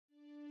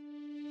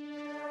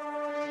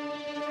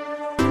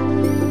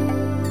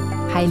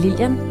Hej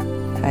Lilian.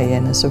 Hej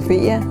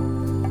Anna-Sofia.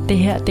 Det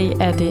her,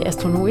 det er det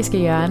astrologiske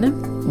hjørne.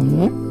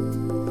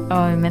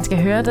 Og man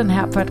skal høre den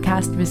her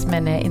podcast, hvis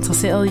man er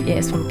interesseret i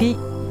astrologi,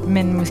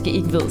 men måske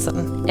ikke ved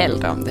sådan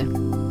alt om det.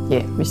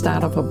 Ja, vi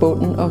starter fra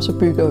bunden, og så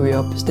bygger vi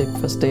op step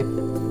for step.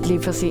 Lige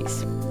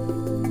præcis.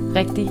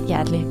 Rigtig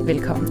hjertelig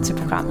velkommen til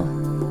programmet.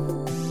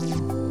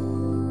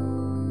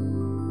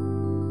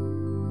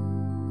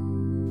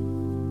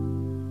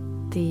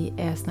 Det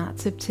er snart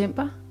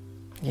september.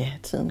 Ja,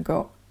 tiden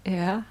går.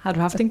 Ja, har du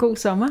haft en god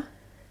sommer?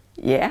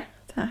 Ja,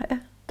 det har jeg.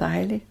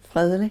 Dejlig,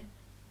 fredelig.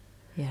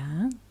 Ja,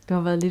 du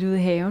har været lidt ude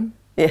i haven.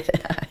 Ja,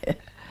 det har jeg.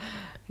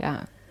 Ja,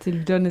 til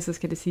lytterne så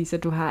skal det siges,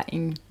 at du har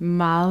en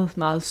meget,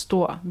 meget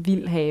stor,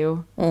 vild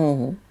have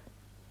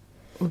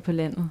ude på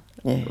landet.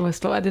 Yeah. Hvor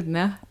stor er det, den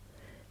er?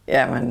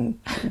 Jamen,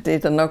 det er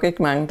der nok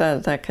ikke mange,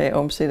 der kan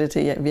omsætte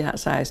til. Ja, vi har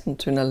 16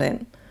 tønder land.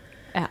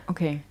 Ja,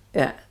 okay.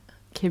 Ja.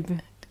 Kæmpe.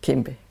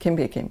 Kæmpe.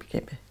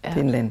 Ja. Det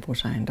er en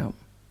landbrugsejendom.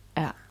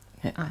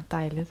 Ja,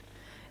 dejligt.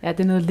 Ja, det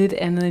er noget lidt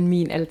andet end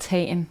min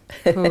altan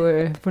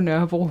på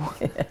Nørrebro.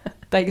 Ja.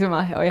 Der er ikke så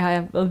meget, og jeg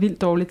har været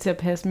vildt dårlig til at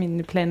passe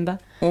mine planter.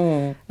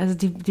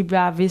 Altså, de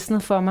bliver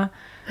visnet for mig.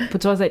 På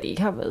trods af, at det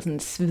ikke har været sådan en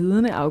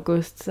svidende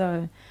august,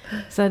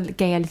 så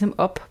gav jeg ligesom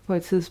op på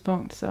et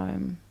tidspunkt. Så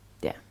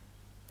ja.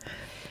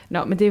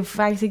 Nå, men det er jo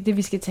faktisk ikke det,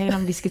 vi skal tale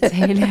om. Vi skal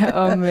tale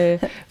om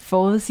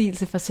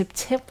forudsigelse for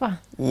september.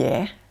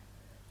 Ja,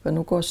 for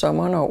nu går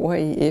sommeren over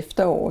i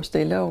efterår,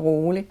 stille og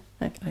roligt,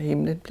 og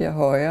himlen bliver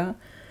højere.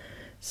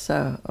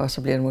 Og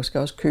så bliver det måske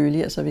også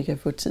køligere, så vi kan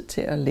få tid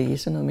til at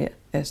læse noget mere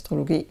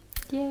astrologi.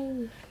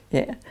 Yay.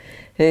 Ja.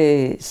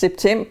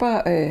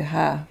 September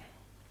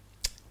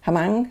har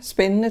mange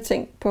spændende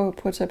ting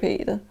på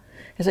tapetet.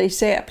 Altså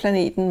især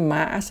planeten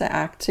Mars er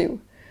aktiv,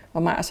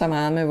 og Mars har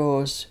meget med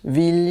vores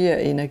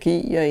vilje,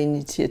 energi og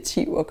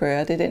initiativ at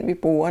gøre. Det er den, vi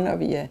bruger, når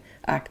vi er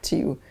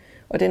aktive.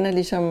 Og den er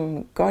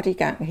ligesom godt i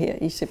gang her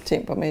i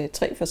september med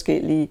 3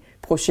 forskellige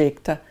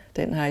projekter,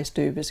 den har i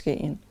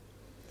støbeskeen.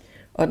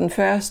 Og den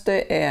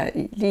første er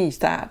lige i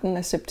starten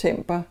af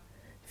september,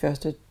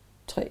 første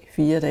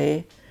 3-4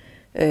 dage.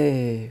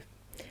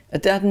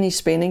 Og der er den i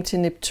spænding til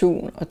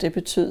Neptun, og det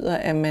betyder,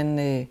 at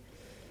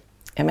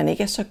man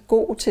ikke er så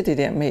god til det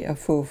der med at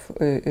få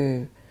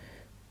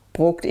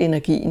brugt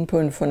energien på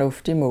en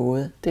fornuftig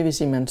måde. Det vil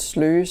sige, at man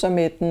sløser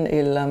med den,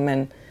 eller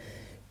man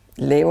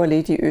laver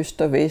lidt i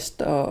øst og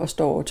vest og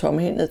står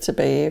tomhændet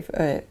tilbage.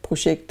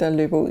 Projekter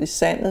løber ud i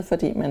sandet,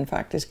 fordi man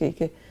faktisk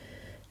ikke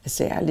er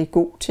særlig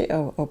god til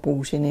at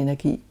bruge sin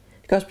energi.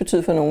 Det kan også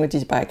betyde for nogle, at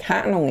de bare ikke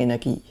har nogen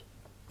energi.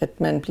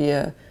 At man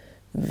bliver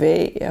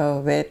væg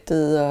og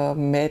vattet og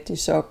mat i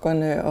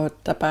sokkerne, og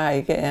der bare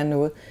ikke er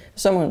noget.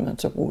 Så må man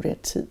så bruge den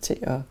tid til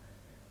at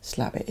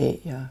slappe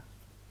af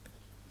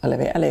og lade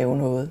være at lave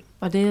noget.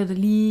 Og det er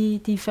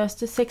lige de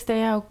første 6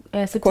 dage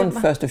af september?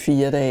 Kun første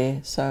 4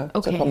 dage, så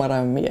kommer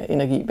der mere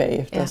energi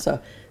bagefter. Ja.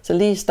 Så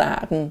lige i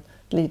starten,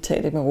 lige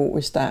tage det med ro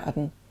i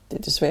starten. Det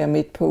er desværre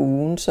midt på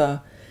ugen, så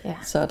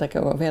der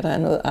kan jo være, at der er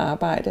noget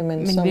arbejde.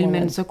 Men så vil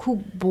man så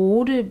kunne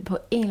bruge det på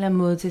en eller anden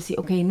måde til at sige,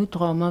 okay, nu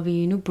drømmer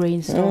vi, nu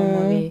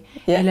brainstormer vi,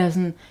 eller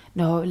sådan,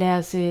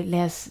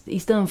 lad os i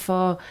stedet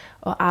for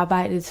at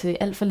arbejde til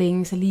alt for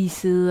længe, så lige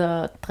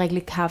sidde og drikke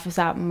lidt kaffe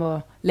sammen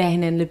og lære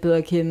hinanden lidt bedre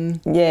at kende.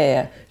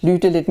 Ja,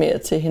 lytte lidt mere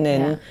til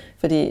hinanden,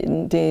 fordi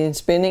det er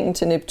spændingen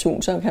til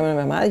Neptun, så kan man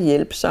være meget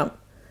hjælpsom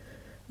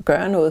og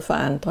gøre noget for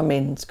andre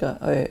mennesker,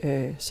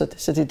 så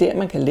det er der,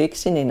 man kan lægge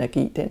sin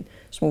energi, den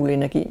smule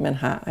energi, man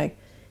har, ikke?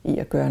 I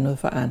at gøre noget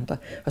for andre.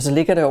 Og så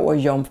ligger det over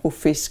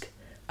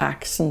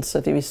Jomfru-Fisk-aksen, så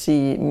det vil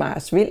sige, at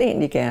Mars vil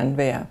egentlig gerne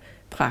være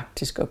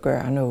praktisk og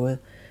gøre noget.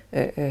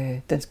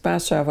 Den skal bare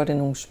sørge for, at det er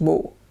nogle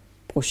små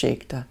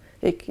projekter.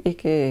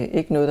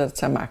 Ikke noget, der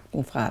tager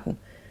magten fra den.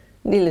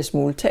 En lille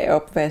smule. Tag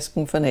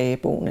opvasken for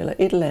naboen, eller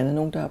et eller andet.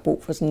 Nogen, der har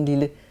brug for sådan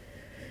en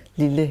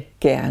lille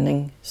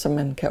gerning, som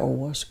man kan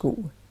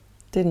overskue.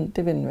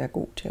 Det vil den være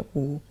god til at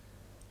bruge.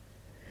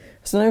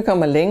 Så når vi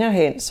kommer længere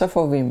hen, så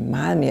får vi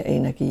meget mere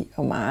energi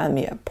og meget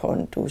mere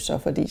pondus,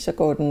 og fordi så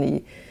går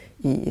den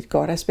i et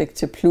godt aspekt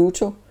til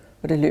Pluto,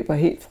 og det løber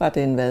helt fra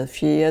den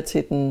 4.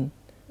 til den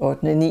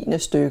 8. 9.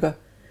 stykker.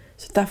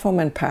 Så der får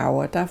man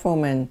power, der får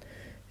man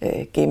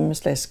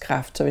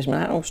gennemslagskraft. Så hvis man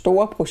har nogle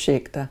store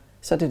projekter,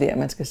 så er det der,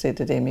 man skal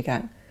sætte dem i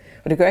gang.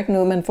 Og det gør ikke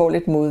noget, man får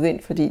lidt modvind,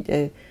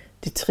 fordi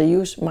det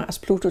trives,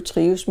 Mars-Pluto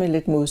trives med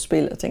lidt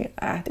modspil, og tænker,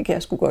 det kan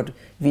jeg sgu godt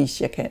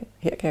vise, jeg kan.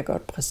 Her kan jeg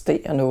godt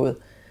præstere noget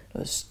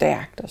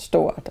stærkt og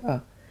stort og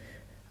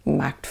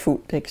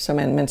magtfuldt, ikke? Så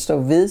man står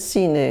ved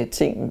sine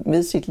ting,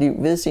 ved sit liv,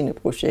 ved sine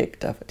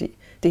projekter, fordi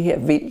det her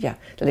vil jeg.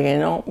 Der ligger en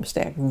enormt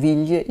stærk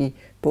vilje i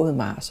både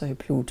Mars og i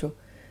Pluto.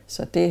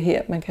 Så det er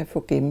her, man kan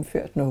få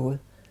gennemført noget.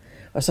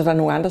 Og så er der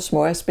nogle andre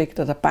små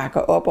aspekter, der bakker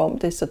op om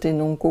det, så det er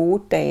nogle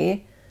gode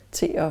dage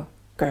til at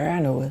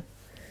gøre noget.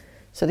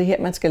 Så det er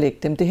her, man skal lægge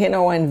dem. Det er hen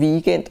over en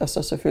weekend, og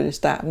så selvfølgelig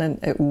starten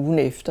af ugen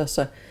efter,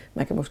 så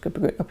man kan måske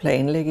begynde at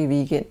planlægge i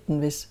weekenden,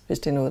 hvis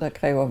det er noget, der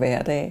kræver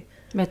hverdag.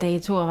 Hvad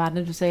datoer var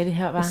det, du sagde det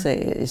her var?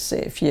 Jeg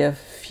sagde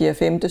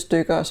 4-5.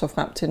 stykker, og så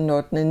frem til den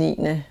 8. 9.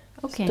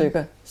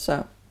 stykker.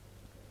 Så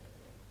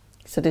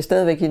Så det er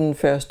stadigvæk i den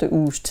første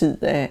uges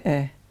tid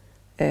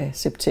af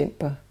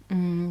september.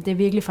 Det er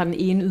virkelig fra den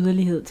ene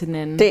yderlighed til den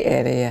anden. Det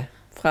er det, ja.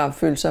 Fra at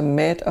føle sig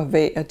mat og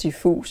vag og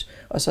diffus,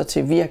 og så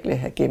til virkelig at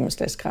have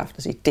gennemslagskraft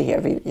og sige, det her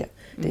vil jeg,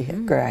 det her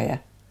gør jeg.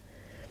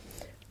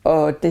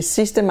 Og det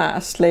sidste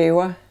Mars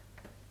laver,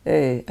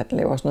 den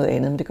laver også noget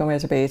andet, men det kommer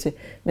jeg tilbage til,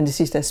 men det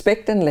sidste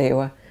aspekt, den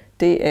laver,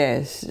 det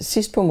er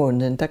sidst på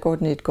måneden, der går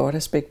den i et godt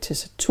aspekt til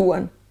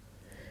Saturn.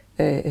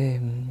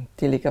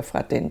 Det ligger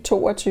fra den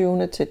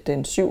 22. til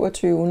den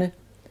 27.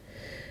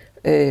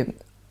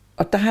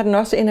 Og der har den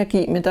også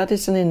energi, men der er det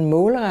sådan en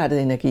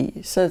målrettet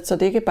energi. Så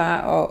det er ikke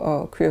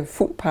bare at køre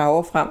fuld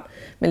power frem,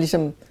 men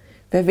ligesom,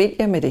 hvad vil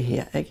jeg med det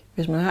her? Ikke?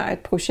 Hvis man har et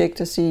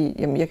projekt at sige,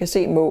 jamen jeg kan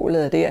se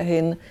målet er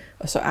derhenne,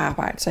 og så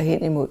arbejde sig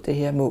hen imod det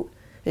her mål.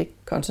 Ikke?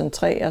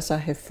 Koncentrere sig,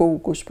 have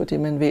fokus på det,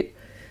 man vil.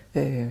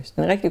 En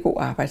rigtig god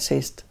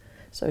arbejdshest.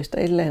 Så hvis der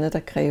er et eller andet, der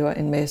kræver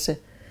en masse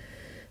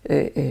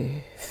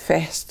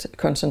fast,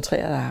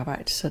 koncentreret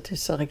arbejde, så er det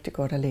så rigtig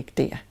godt at lægge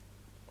der.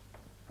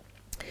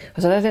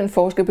 Og så er der den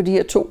forskel på de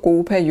her 2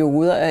 gode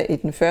perioder, at i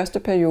den første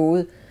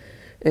periode,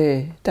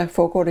 der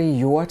foregår det i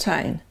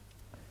jordtegn.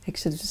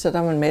 Ikke? Så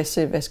der er en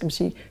masse, hvad skal man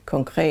sige,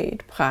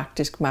 konkret,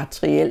 praktisk,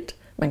 materielt,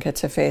 man kan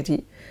tage fat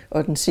i.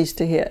 Og den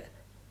sidste her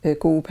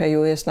gode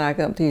periode, jeg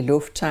snakkede om, det er i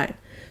lufttegn.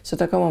 Så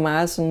der kommer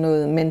meget sådan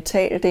noget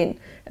mentalt ind,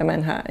 at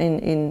man har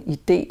en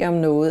idé om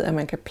noget, at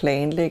man kan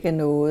planlægge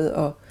noget,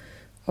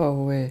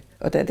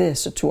 og da det er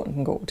Saturn,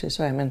 den går til,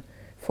 så er man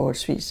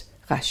forholdsvis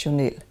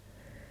rationel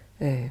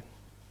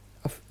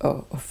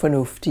og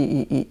fornuftig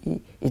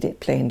i den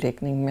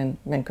planlægning,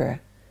 man gør.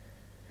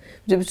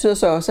 Det betyder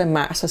så også, at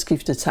Mars har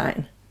skiftet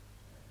tegn.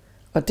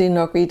 Og det er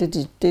nok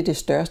det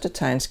største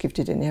tegnskift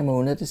i den her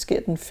måned. Det sker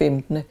den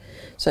 15.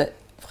 Så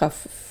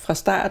fra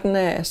starten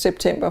af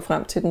september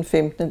frem til den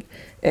 15.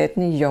 er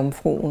den i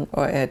Jomfruen,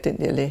 og er den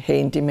der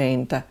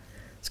handyman, der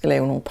skal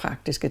lave nogle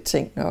praktiske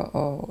ting,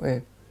 og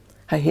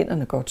har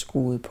hænderne godt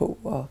skruet på,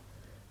 og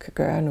kan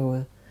gøre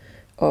noget.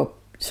 Og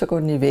så går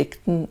den i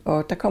vægten,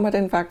 og der kommer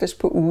den faktisk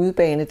på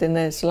udebane. Den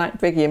er så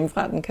langt væk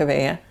hjemmefra, den kan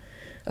være.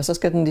 Og så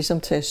skal den ligesom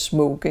tage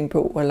smoking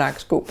på, og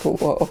laksko på,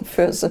 og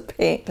opføre sig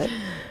pænt,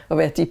 og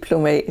være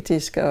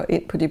diplomatisk, og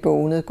ind på de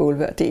bonede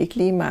gulve. Og det er ikke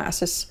lige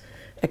Mars'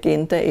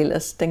 agenda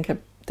ellers. Den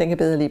kan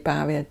bedre lige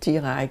bare være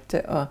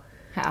direkte, og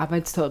have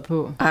arbejdstøjet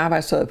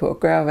på. Og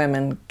gøre, hvad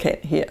man kan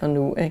her og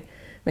nu. Ikke?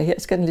 Men her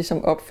skal den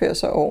ligesom opføre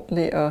sig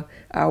ordentligt, og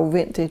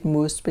afvente et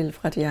modspil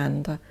fra de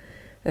andre.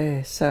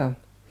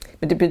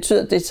 Men det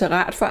betyder, at det er så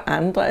rart for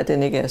andre, at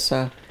den ikke er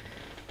så,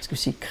 skal vi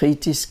sige,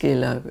 kritisk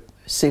eller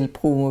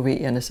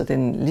selvpromoverende, så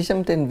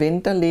den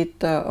venter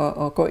lidt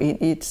og går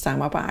ind i et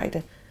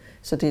samarbejde.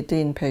 Så det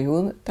er en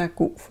periode, der er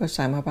god for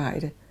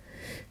samarbejde.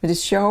 Men det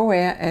sjove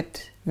er,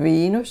 at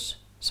Venus,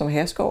 som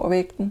hersker over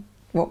vægten,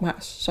 hvor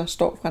Mars så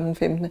står fra den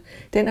 15.,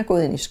 den er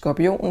gået ind i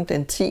Skorpionen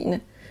den 10.,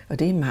 og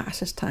det er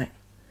Mars' tegn.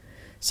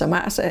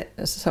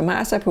 Så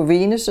Mars er på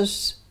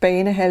Venus'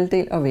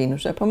 banehalvdel, og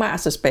Venus er på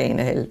Mars'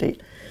 banehalvdel.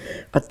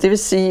 Og det vil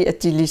sige,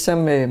 at de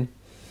ligesom,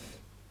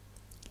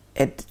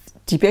 at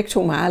de begge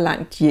to meget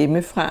langt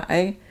hjemmefra,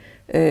 ikke?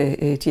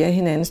 De er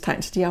hinandens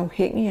tegn, så de er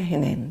afhængige af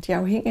hinanden. De er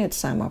afhængige af et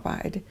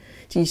samarbejde.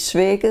 De er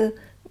svækket,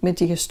 men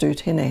de kan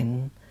støtte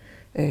hinanden.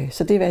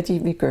 Så det er, hvad de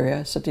vil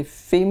gøre. Så det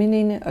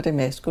feminine og det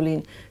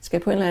maskuline skal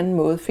på en eller anden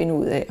måde finde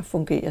ud af at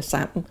fungere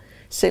sammen,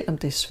 selvom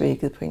det er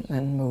svækket på en eller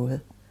anden måde.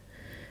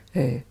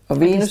 Og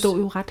det stod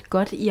jo ret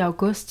godt i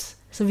august,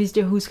 så hvis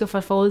jeg husker fra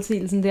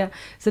forudsigelsen der,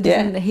 så det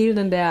er sådan hele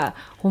den der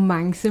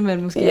romance,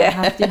 man måske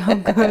har haft i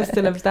august,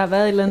 eller hvis der har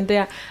været et eller andet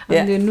der, og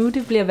det er nu,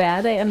 det bliver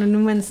hverdag, og nu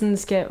man sådan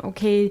skal,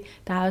 okay,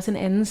 der er også en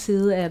anden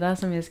side af dig,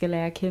 som jeg skal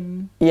lære at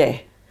kende. Ja,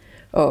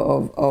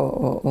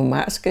 og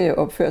Mars skal jo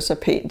opføre sig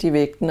pænt i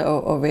vægten,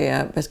 og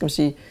være, hvad skal man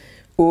sige,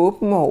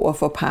 åben over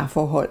for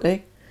parforhold,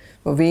 ikke?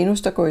 Hvor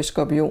Venus, der går i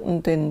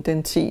Skorpionen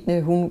den 10.,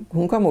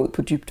 hun kommer ud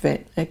på dybt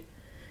vand, ikke?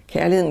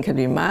 Kærligheden kan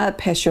blive meget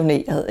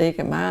passioneret,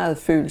 ikke? Meget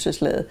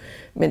følelsesladet,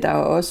 men der er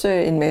også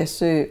en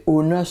masse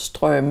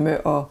understrømme,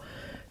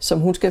 som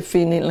hun skal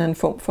finde en eller anden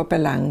form for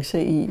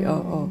balance i.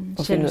 Og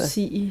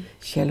jalousi.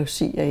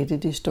 Jalousi er et af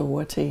de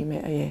store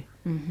temaer, ja.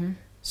 Mm-hmm.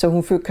 Så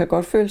hun kan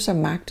godt føle sig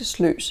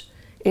magtesløs,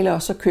 eller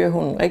også så kører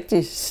hun en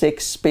rigtig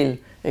sexspil.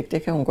 Ikke?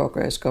 Det kan hun godt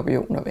gøre i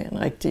Skorpion og være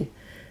en rigtig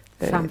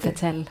femme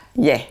fatale.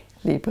 Ja,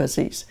 lige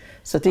præcis.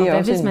 Så det og er hvad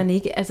også hvis man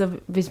ikke, altså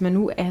hvis man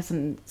nu er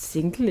sådan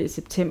single i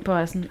september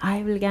og sådan,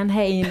 jeg vil gerne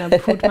have en og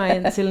putte mig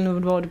ind til nu,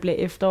 hvor det bliver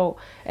efterår.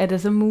 Er der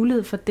så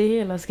mulighed for det,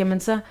 eller skal man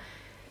så,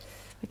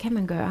 hvad kan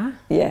man gøre?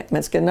 Ja,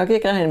 man skal nok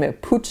ikke regne med at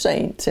putte sig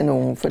ind til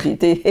nogen, fordi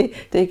det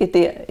er ikke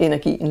der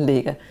energien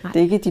ligger. Nej. Det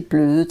er ikke de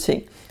bløde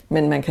ting,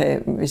 men man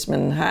kan, hvis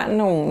man har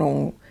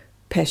nogle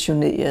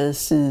passionerede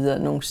sider,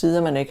 nogle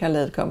sider man ikke har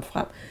ladet komme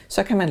frem,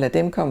 så kan man lade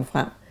dem komme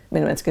frem,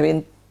 men man skal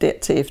vente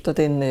dertil efter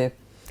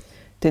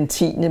den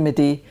 10. med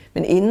det.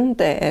 Men inden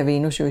da er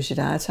Venus jo i sit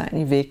eget tegn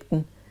i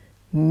vægten,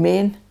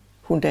 men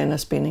hun danner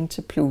spænding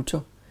til Pluto.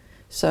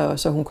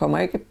 Så hun kommer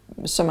ikke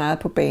så meget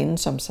på banen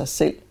som sig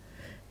selv.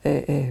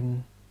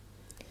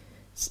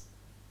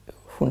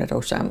 hun er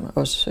dog sammen,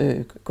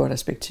 også godt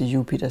aspekt til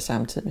Jupiter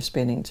samtidig med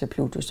spændingen til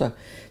Pluto.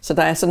 Så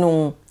der er sådan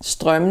nogle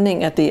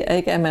strømninger der,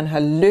 ikke? At man har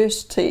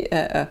lyst til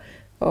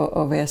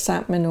at være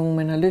sammen med nogen,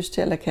 man har lyst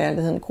til at lade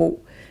kærligheden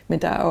gro,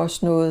 men der er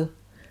også noget,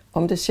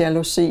 om det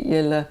jalousi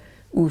eller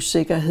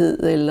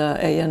usikkerhed, eller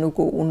er jeg nu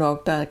god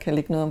nok, der kan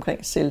ligge noget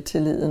omkring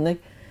selvtilliden,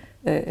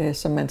 ikke?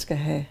 Som man skal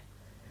have.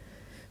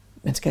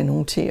 Man skal have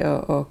nogen til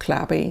at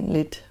klappe en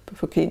lidt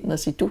på kinden og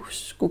sige, du er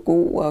sgu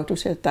god, og du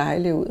ser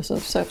dejlig ud, og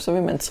så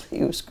vil man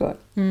trives godt.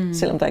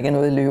 Selvom der ikke er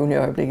noget i løven i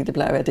øjeblikket. Det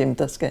plejer at være dem,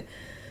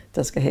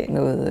 der skal have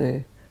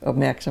noget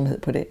opmærksomhed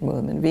på den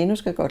måde. Men Venus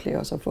skal godt lide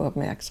også at få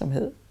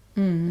opmærksomhed.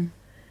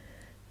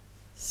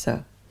 Så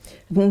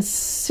den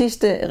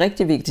sidste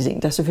rigtig vigtige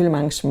ting, der er selvfølgelig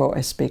mange små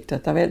aspekter.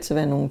 Der vil altid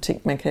være nogle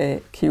ting, man kan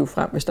kive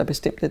frem, hvis der er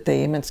bestemte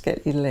dage, man skal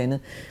et eller andet.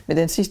 Men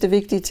den sidste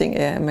vigtige ting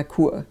er, at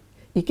Merkur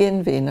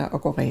igen vender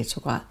og går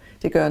retrograd.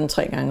 Det gør den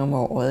 3 gange om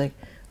året, ikke?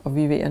 Og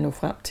vi er ved at nå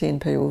frem til en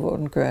periode, hvor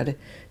den gør det.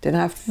 Den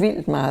har haft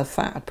vildt meget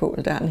fart på,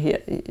 det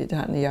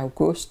har den i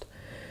august.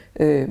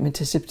 Men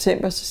til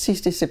september, så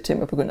sidst i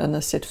september, begynder den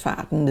at sætte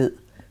farten ned,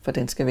 for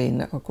den skal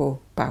vende og gå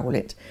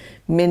baglæns.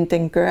 Men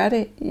den gør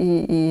det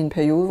i en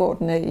periode, hvor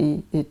den er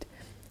i et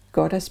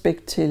godt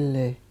aspekt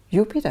til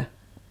Jupiter.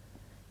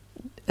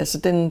 Altså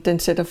den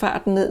sætter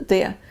farten ned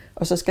der,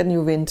 og så skal den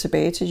jo vende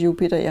tilbage til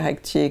Jupiter. Jeg har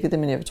ikke tjekket det,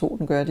 men jeg vil tro,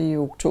 den gør det i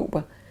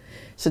oktober.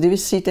 Så det vil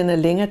sige, at den er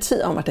længere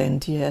tid om at danne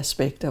de her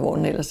aspekter, hvor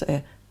den ellers er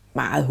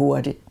meget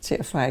hurtig til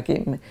at fare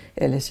igennem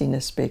alle sine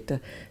aspekter.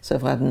 Så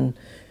fra den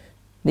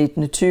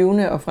 19.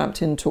 20. og frem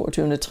til den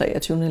 22.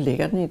 23.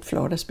 ligger den i et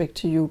flot aspekt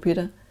til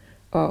Jupiter,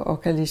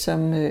 og kan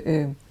ligesom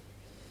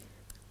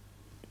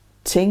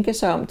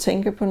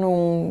tænke på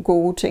nogle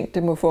gode ting.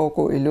 Det må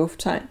foregå i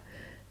lufttegn.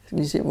 Jeg skal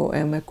lige se, hvor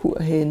er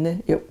Merkur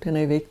henne? Jo, den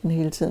er i vægten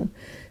hele tiden.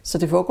 Så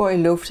det foregår i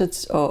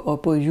luftet, og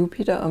både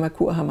Jupiter og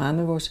Merkur har meget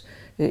med vores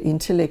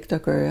intellekt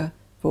at gøre,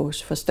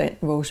 vores forstand,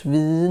 vores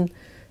viden,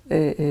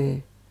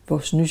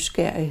 vores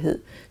nysgerrighed.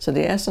 Så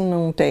det er sådan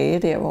nogle dage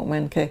der, hvor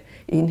man kan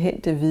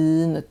indhente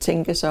viden og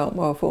tænke sig om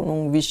og få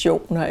nogle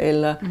visioner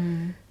eller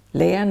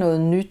lære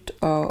noget nyt.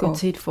 Gå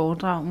til et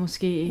foredrag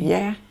måske.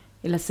 Ja.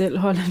 Eller selv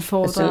holde et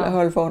foredrag. Selv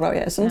holde foredrag,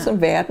 ja. Sådan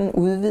som verden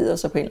udvider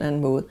sig på en eller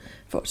anden måde,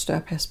 får et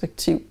større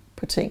perspektiv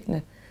på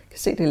tingene. Kan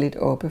se det lidt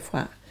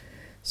oppefra.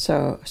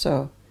 Så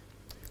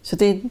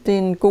det er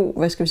en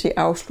god,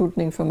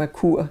 afslutning for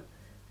Merkur,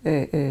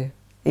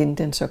 inden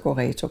den så går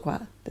retrograd.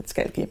 Den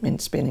skal give en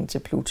spænding til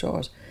Pluto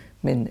også,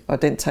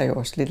 og den tager jo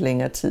også lidt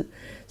længere tid.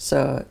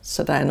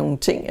 Så der er nogle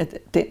ting, at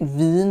den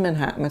viden, man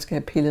har, man skal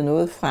have pillet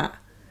noget fra.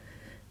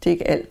 Det er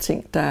ikke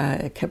alting,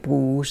 der kan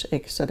bruges,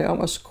 ikke? Så det er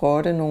om at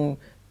skrotte nogle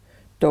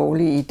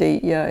dårlige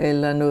idéer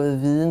eller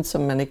noget viden,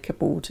 som man ikke kan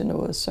bruge til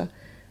noget,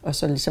 og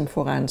så ligesom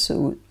få renset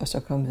ud, og så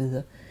komme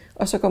videre.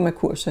 Og så går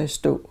Merkur så i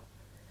stå.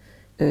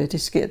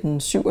 Det sker den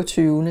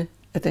 27.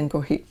 at den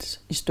går helt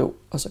i stå,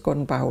 og så går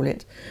den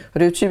baglæns. Og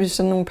det er jo typisk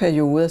sådan nogle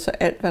perioder, så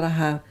alt hvad der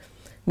har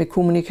med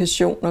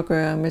kommunikation at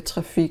gøre, med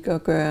trafik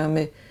at gøre,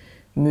 med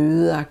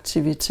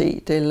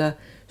mødeaktivitet eller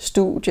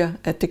studier,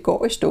 at det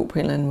går i stå på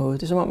en eller anden måde.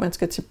 Det er som om man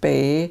skal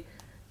tilbage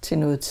til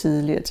noget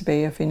tidligere,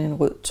 tilbage og finde en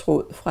rød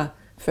tråd fra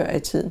før i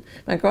tiden.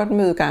 Man kan godt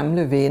møde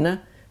gamle venner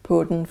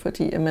på den,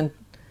 fordi at man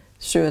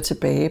søger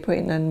tilbage på en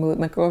eller anden måde.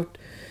 Man kan godt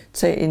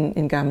tage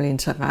en gammel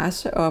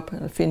interesse op,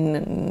 eller finde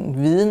en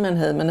viden, man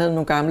havde. Man havde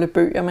nogle gamle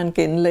bøger, man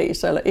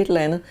genlæser, eller et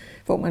eller andet,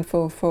 hvor man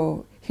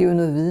får hivet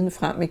noget viden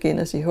frem igen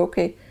og sige,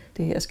 okay,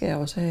 det her skal jeg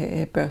også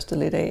have børstet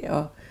lidt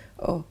af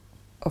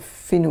og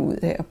finde ud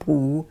af at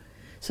bruge.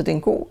 Så det er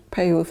en god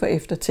periode for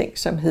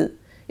eftertænksomhed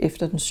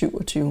efter den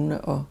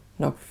 27. og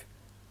nok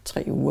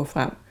 3 uger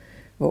frem,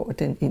 hvor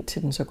den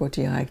indtil den så går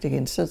direkte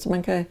igen. Så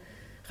man kan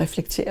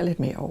reflektere lidt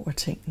mere over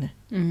tingene.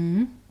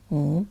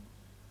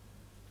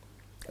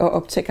 Og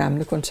op til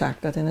gamle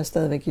kontakter, den er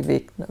stadigvæk i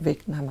vægten, og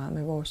vægten har meget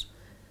med vores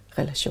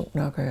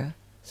relationer at gøre.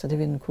 Så det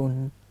vil den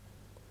kunne.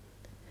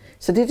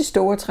 Så det er de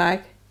store træk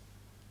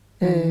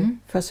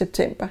for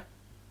september.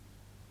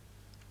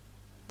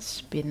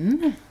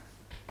 Spændende.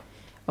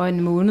 Og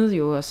en måned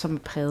jo også, som er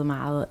præget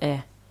meget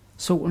af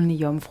solen i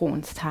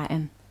Jomfruens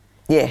tegn.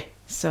 Ja.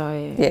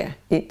 Så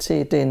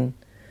indtil den,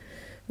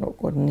 hvor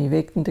går den i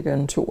vægten, det gør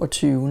den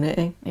 22.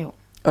 Ikke? Jo.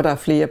 Og der er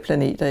flere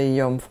planeter i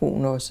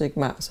Jomfruen også, ikke?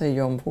 Mars er i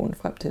Jomfruen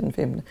frem til den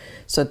 5.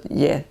 Så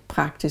ja,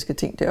 praktiske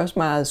ting. Det er også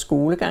meget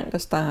skolegang, der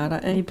starter.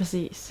 Ikke? Lige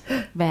præcis.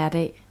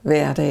 Hverdag.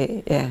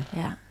 Hverdag, ja.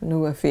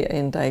 Nu er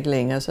ferien der ikke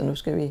længere, så nu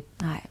skal vi...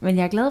 Nej, men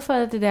jeg er glad for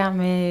det der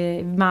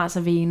med Mars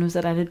og Venus,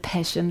 at der er lidt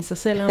passion. Så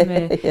selvom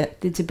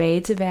det er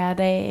tilbage til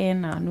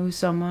hverdagen, og nu er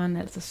sommeren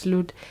altså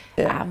slut,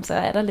 så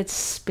er der lidt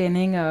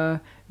spænding og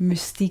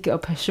mystik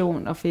og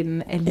passion at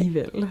finde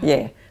alligevel.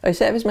 Ja, og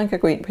især hvis man kan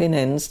gå ind på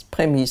hinandens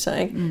præmisser,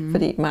 ikke?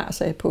 Fordi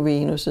Mars er på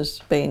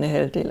Venus'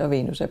 banehalvdel, og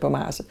Venus er på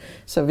Mars.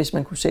 Så hvis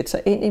man kunne sætte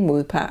sig ind i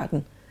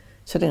modparten,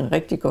 så er det en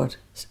rigtig godt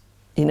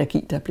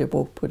energi, der bliver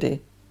brugt på det.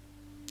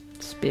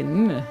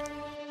 Spændende.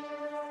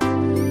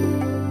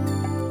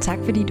 Tak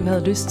fordi du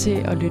havde lyst til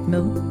at lytte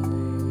med.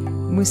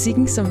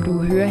 Musikken, som du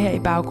hører her i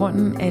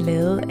baggrunden, er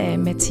lavet af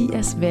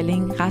Mathias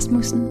Walling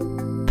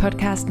Rasmussen.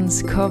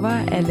 Podcastens cover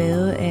er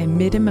lavet af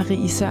Mette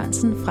Marie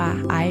Sørensen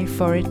fra I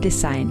For It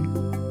Design.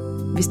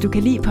 Hvis du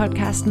kan lide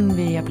podcasten,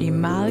 vil jeg blive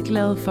meget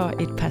glad for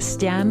et par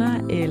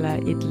stjerner eller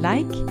et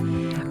like.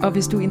 Og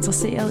hvis du er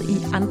interesseret i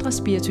andre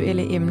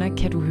spirituelle emner,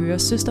 kan du høre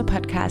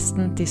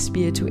søsterpodcasten Det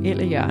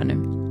Spirituelle Hjørne.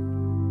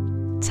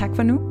 Tak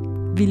for nu.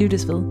 Vi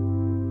lyttes ved.